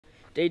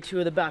Day 2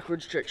 of the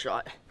backwards trick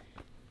shot.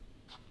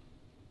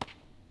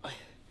 Thank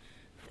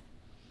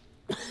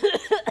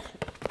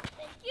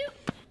you.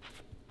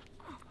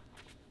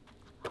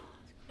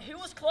 Who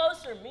was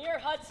closer, me or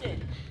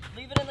Hudson?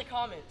 Leave it in the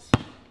comments.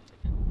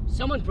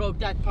 Someone broke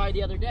that pie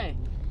the other day.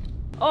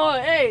 Oh,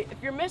 hey,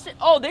 if you're missing,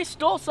 oh, they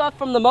stole stuff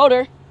from the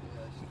motor. Yeah,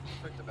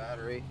 took the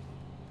battery.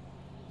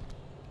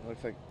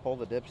 Looks like pull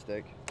the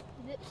dipstick.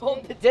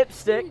 Pull the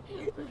dipstick.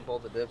 Pull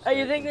the dipstick. Hey,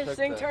 you think this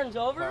thing turns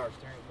over? Power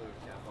steering fluid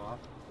cap off.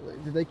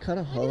 Did they cut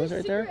a hose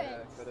right there? Yeah,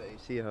 cut an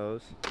AC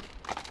hose.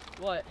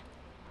 What?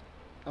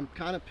 I'm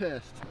kind of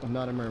pissed. I'm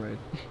not a mermaid.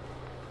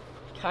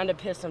 Kind of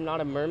pissed I'm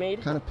not a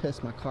mermaid. Kind of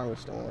pissed my car was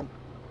stolen.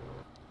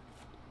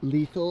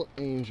 Lethal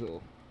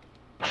Angel.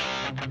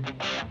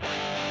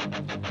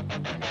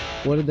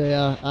 What did they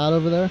add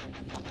over there?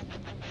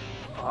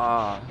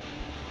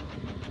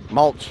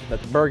 Mulch.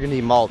 That's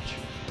burgundy mulch.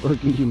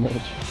 Burgundy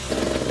mulch.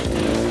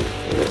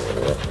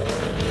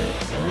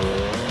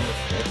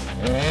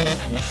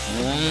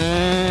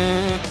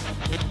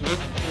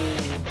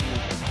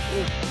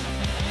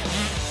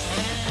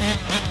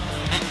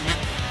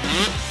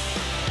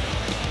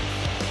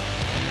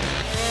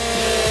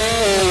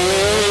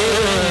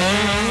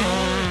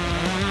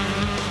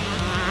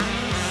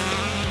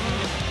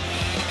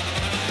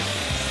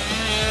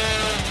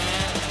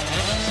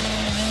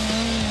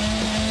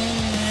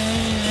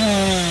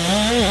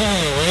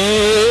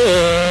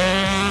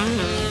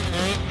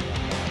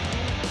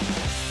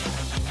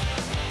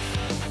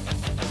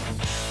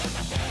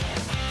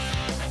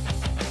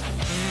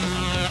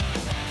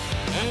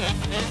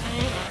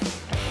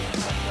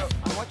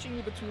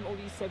 Between all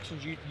these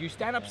sections, you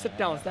stand up, sit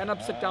down,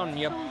 and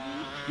you're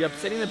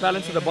upsetting the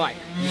balance of the bike.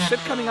 You sit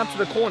coming up to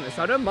the corner,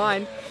 so I don't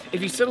mind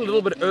if you sit a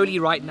little bit early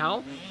right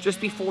now, just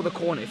before the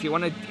corner. If you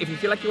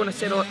feel like you want to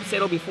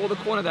settle before the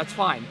corner, that's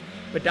fine.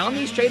 But down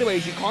these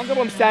straightaways, you can't go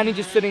from standing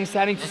to sitting,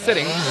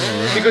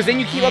 because then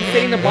you keep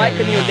upsetting the bike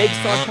and your legs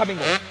start coming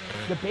off.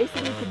 The best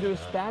thing you can do is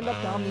stand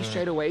up down these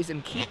straightaways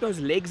and keep those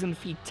legs and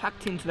feet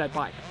tucked into that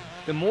bike.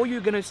 The more you're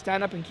going to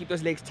stand up and keep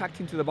those legs tucked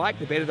into the bike,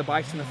 the better the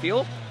bike's going to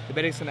feel, the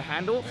better it's going to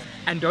handle.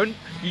 And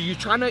you're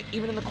trying to,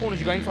 even in the corners,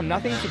 you're going from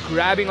nothing to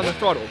grabbing on the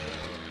throttle.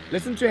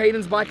 Listen to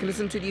Hayden's bike and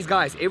listen to these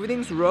guys.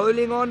 Everything's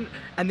rolling on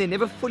and they're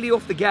never fully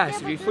off the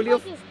gas. If you're fully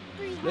off,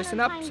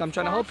 listen up, so I'm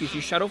trying to help you. If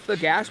you shut off the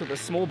gas with a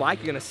small bike,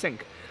 you're going to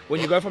sink.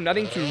 When you go from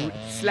nothing to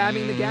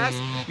slamming the gas,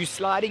 you're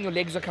sliding, your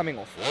legs are coming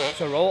off.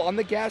 So roll on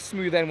the gas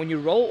smoother, and when you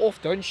roll off,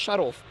 don't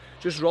shut off.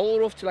 Just roll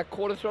it off to like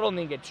quarter throttle and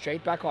then get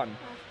straight back on.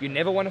 You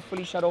never want to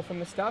fully shut off from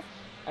the stuff.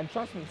 And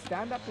trust me,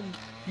 stand up and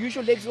use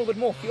your legs a little bit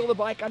more. Feel the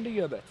bike under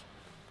you a bit.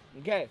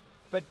 Okay,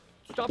 but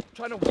stop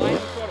trying to wind the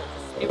throttle.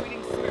 Just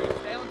everything's smooth.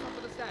 Stay on top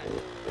of the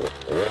stand.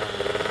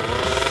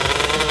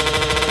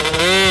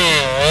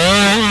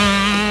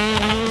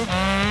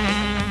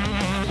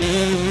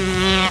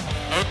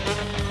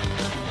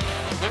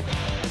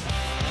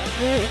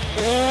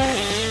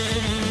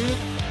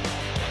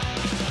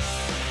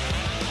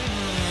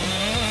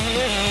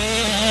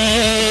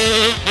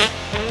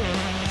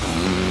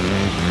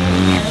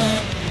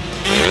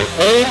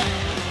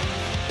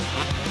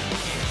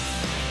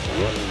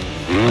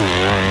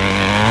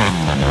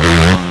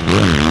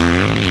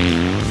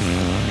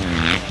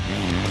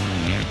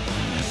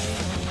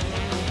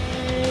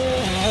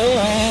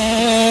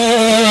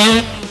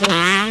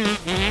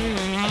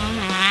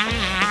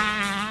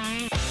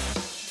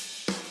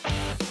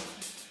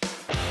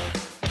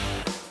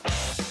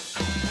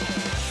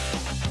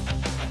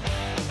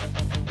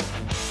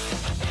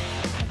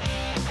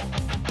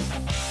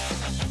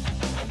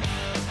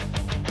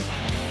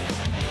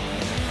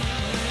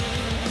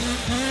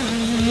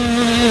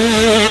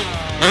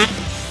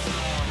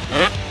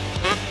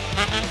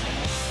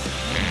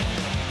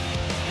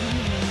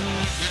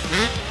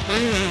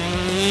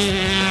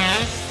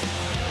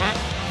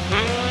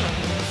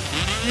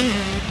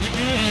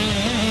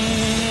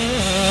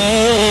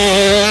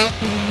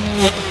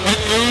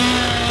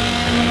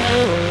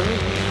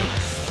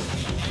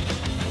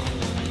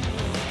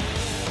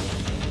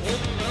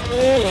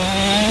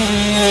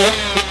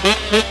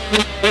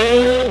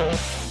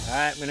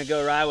 Alright, I'm gonna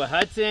go ride with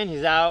Hudson.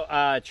 He's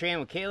out training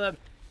with Caleb.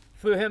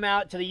 Flew him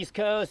out to the East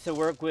Coast to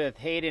work with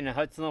Hayden and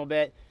Hudson a little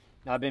bit.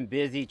 I've been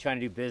busy trying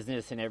to do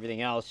business and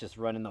everything else, just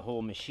running the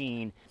whole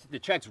machine. The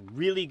track's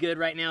really good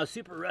right now,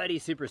 super ruddy,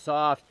 super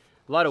soft,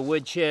 a lot of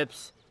wood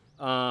chips.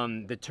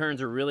 The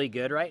turns are really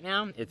good right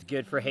now. It's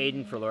good for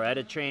Hayden, for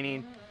Loretta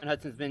training. And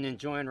Hudson's been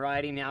enjoying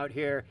riding out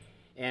here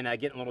and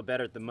getting a little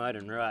better at the mud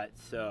and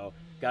ruts. So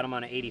got him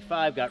on an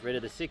 85, got rid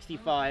of the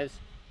 65s.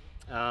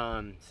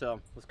 So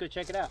let's go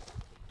check it out.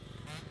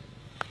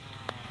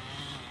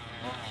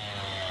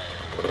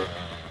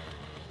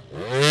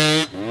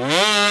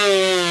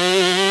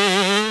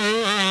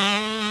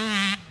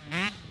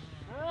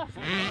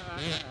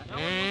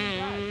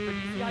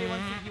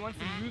 He wants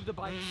to move the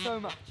bike so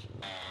much.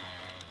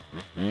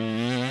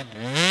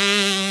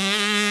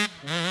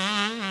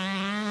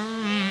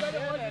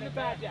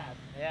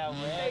 Yeah,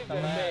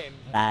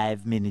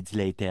 5 minutes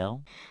later.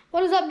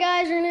 What is up,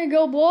 guys? We're gonna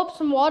go blow up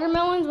some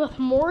watermelons with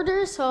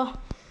mortars. So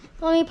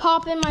let me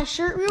pop in my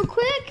shirt real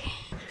quick.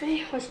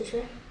 Hey, what's your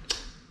shirt?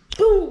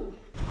 Boom!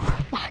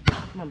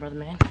 Come on, brother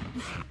man.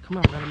 Come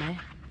on, brother man.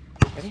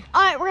 Ready?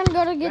 All right, we're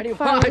gonna go to get Ready?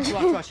 fireworks.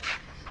 Watch.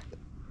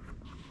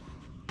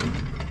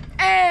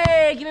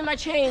 Hey, give me my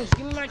change.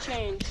 Give me my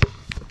change.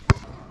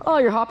 Oh,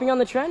 you're hopping on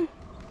the trend?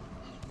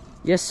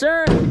 Yes,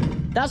 sir.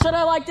 That's what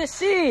I like to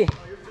see.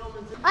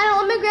 I know.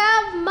 Let me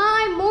grab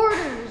my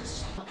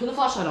mortars. Put the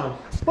flashlight on.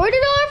 Where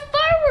did our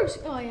fireworks?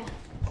 Oh yeah.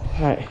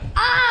 All right.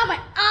 Ah, my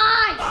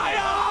eye! My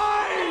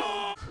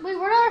eye! Wait,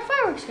 where did our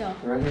fireworks go?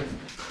 Right here.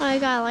 Oh, I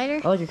got a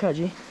lighter. I like your cut,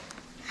 G.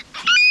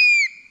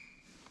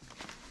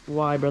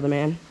 Why, brother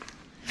man?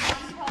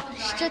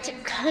 Such a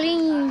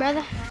clean,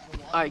 brother.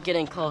 All right, get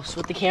in close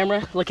with the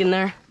camera. Look in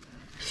there.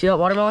 See that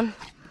watermelon?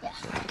 Yeah.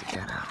 Get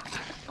that out.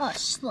 Oh,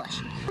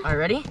 slush. All right,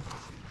 ready?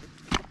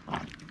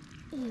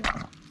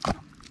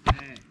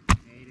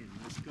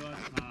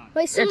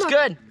 Wait, It's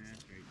good.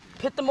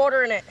 Put the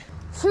mortar in it.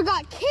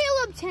 Forgot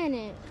Caleb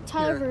Tennant,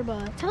 Tyler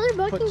Verba, Tyler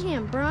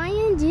Buckingham,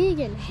 Brian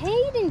Deegan,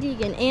 Hayden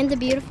Deegan, and the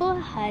beautiful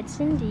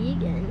Hudson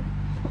Deegan.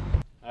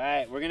 All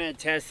right, we're gonna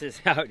test this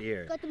out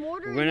here. Got the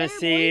mortar We're in gonna there,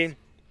 see boys.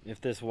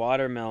 if this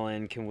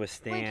watermelon can Wait,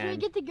 can we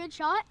withstand. get the good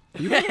shot?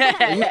 Are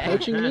you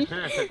coaching me?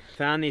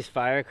 Found these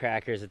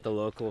firecrackers at the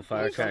local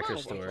firecracker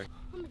store.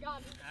 Oh my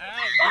god.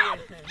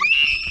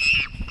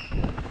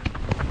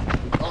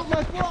 Oh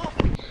my God!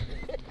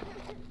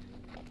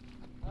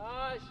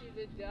 Oh,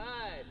 she's a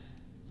dud.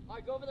 All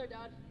right, go over there,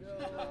 Dad.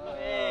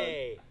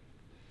 Hey,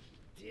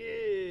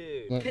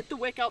 dude. What? Hit the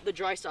wick out the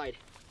dry side.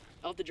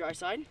 Out the dry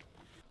side.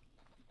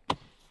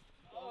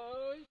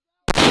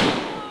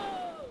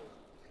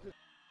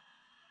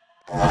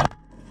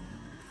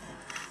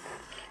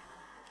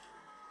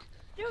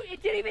 Dude,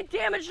 it didn't even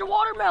damage the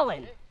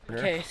watermelon.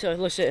 Okay, so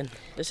listen.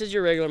 This is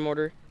your regular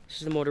mortar. This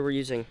is the mortar we're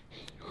using.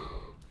 I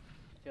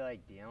feel like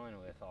dealing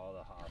with all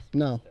the hospital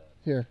No. stuff.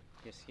 Here.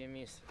 Just give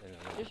me.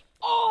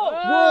 Oh!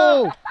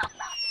 Whoa!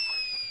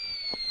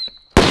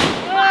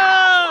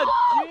 Oh,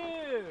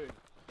 dude!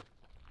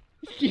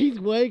 He's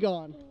way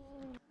gone.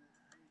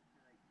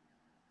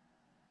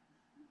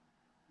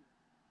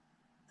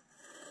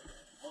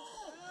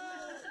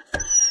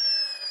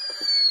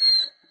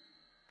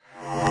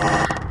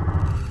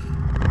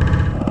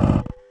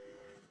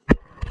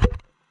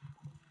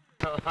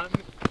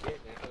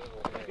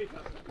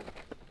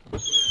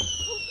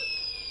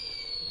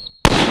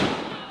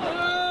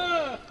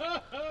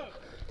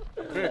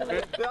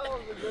 That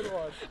was a good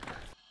one.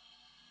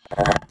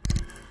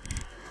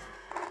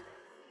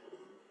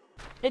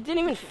 It didn't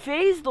even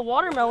phase the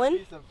watermelon.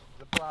 Piece of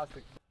the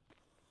plastic.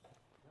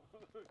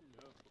 This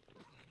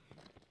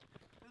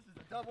is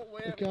a double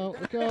whammy. Look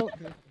out, look out.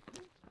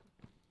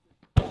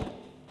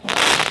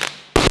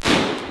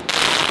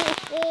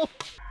 Oh.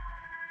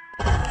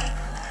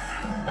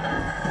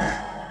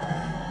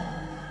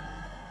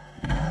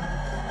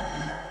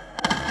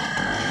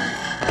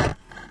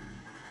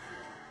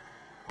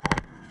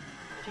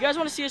 If you guys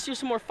want to see us do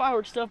some more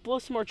fireworks stuff, blow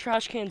some more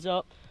trash cans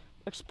up,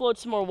 explode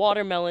some more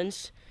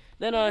watermelons,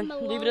 then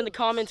leave it in the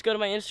comments. Go to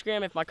my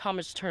Instagram if my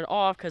comments turn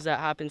off, because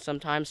that happens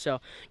sometimes. So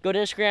go to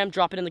Instagram,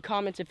 drop it in the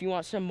comments if you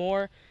want some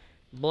more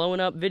blowing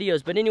up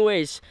videos. But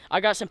anyways,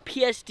 I got some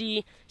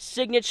PSD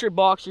signature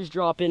boxers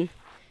dropping.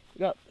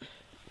 We got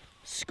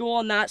Skull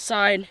on that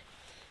side,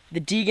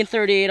 the Deegan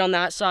 38 on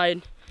that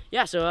side.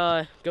 Yeah,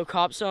 so go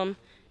cop some,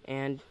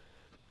 and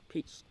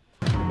peace.